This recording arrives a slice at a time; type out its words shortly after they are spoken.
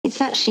It's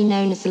actually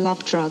known as a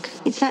love drug.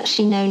 It's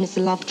actually known as a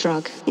love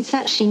drug. It's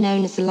actually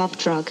known as a love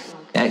drug.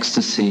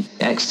 Ecstasy,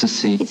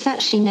 ecstasy. It's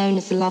actually known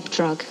as a love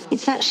drug.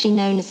 It's actually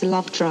known as a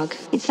love drug.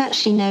 It's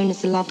actually known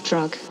as a love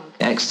drug.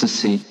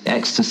 Ecstasy,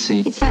 ecstasy.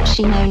 It's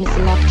actually known as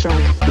a love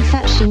drug. It's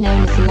actually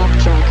known as a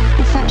love drug.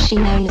 It's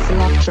actually known as a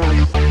love drug.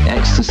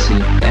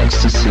 Ecstasy,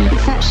 ecstasy.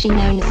 It's actually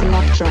known as a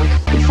love drug.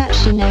 It's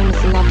actually known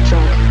as a love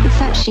drug.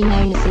 It's actually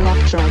known as a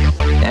love drug.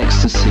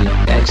 Ecstasy,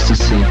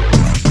 ecstasy.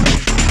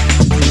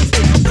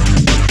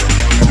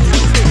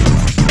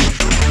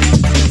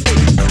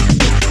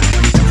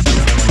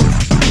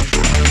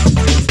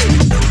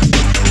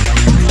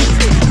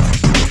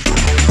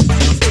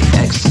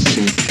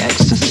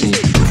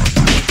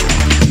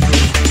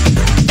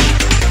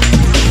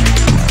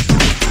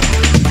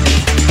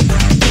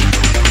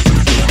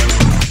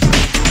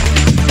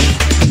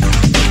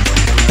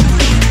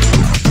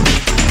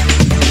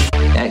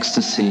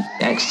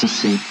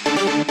 Ecstasy.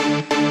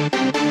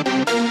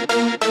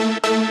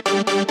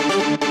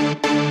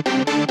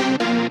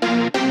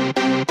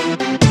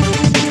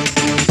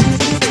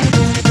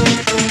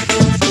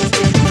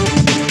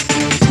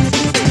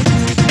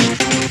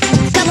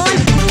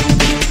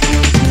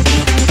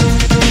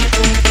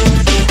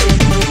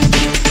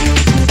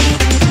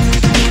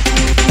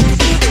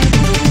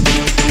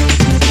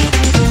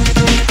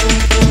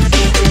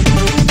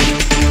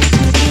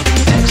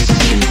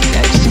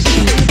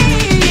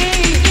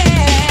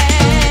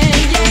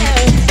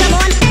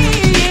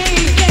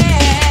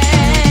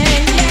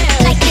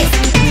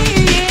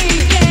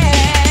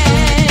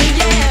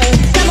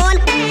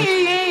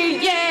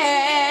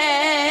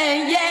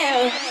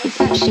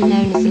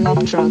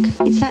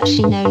 It's actually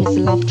known as a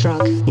love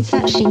drug. It's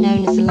actually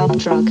known as a love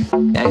drug.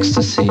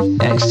 Ecstasy,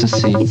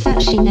 ecstasy. It's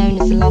actually known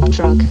as a love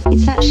drug.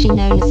 It's actually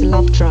known as a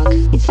love drug.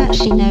 It's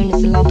actually known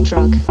as a love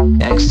drug.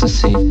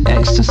 Ecstasy,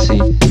 ecstasy.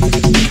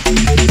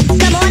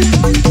 Come on,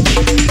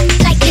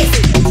 like this.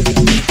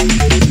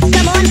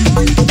 Come on,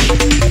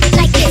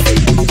 like this.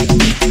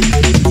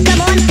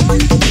 Come on,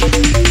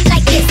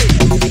 like this.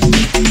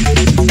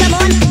 Come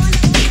on,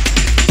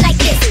 like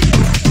this.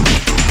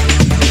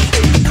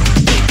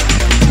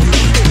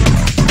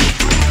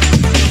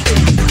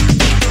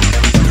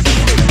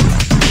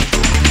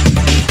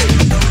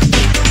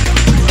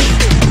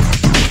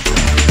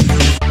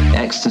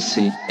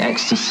 Ecstasy,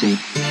 ecstasy.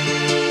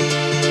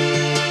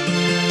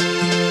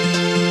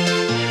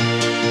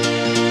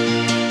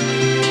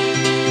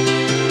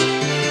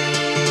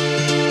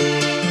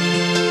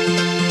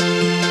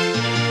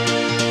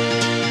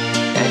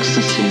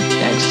 Ecstasy,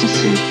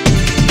 ecstasy.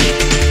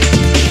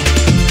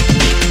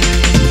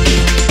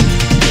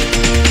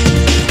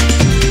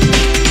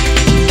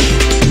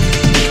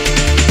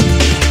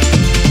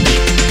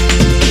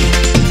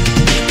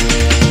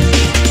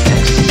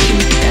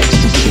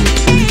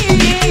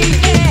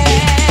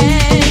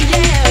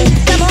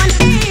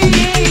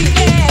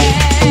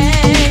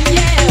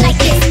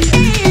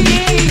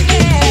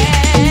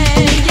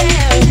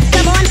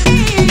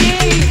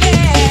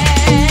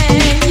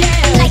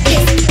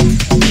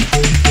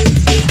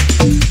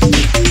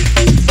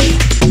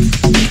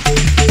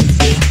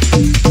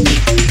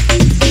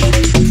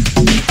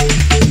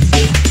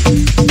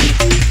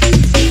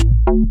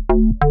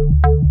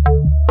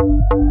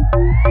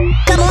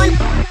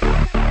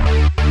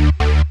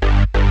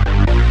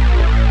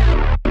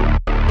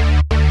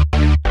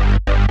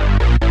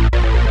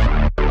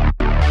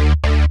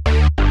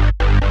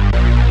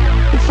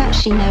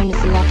 Known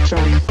as a love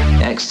drug.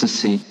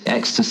 Ecstasy,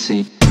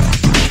 ecstasy.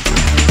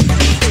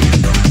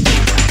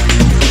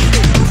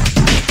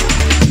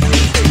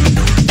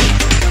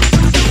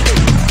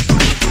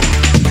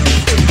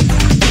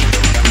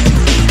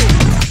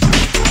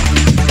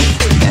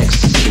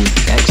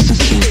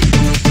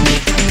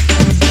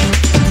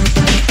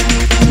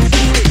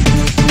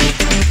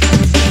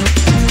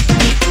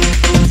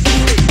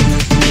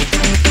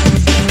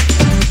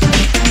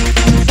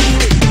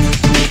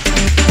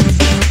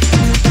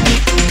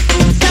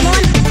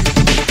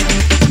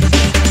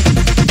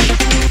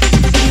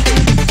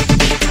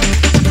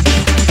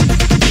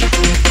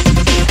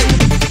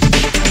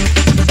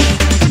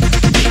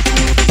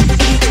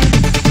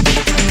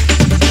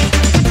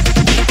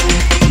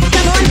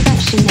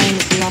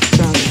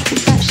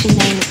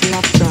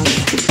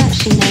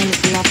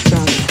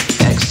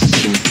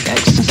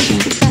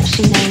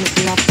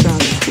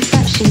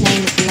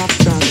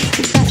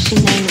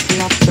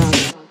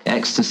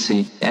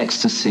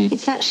 Ecstasy.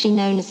 It's actually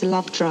known as a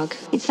love drug.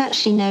 It's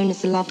actually known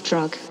as a love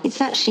drug. It's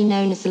actually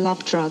known as a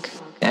love drug.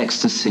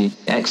 Ecstasy,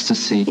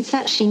 ecstasy. It's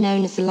actually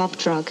known as a love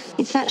drug.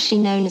 It's actually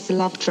known as a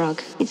love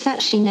drug. It's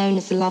actually known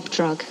as a love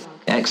drug.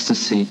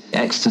 Ecstasy,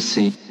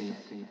 ecstasy.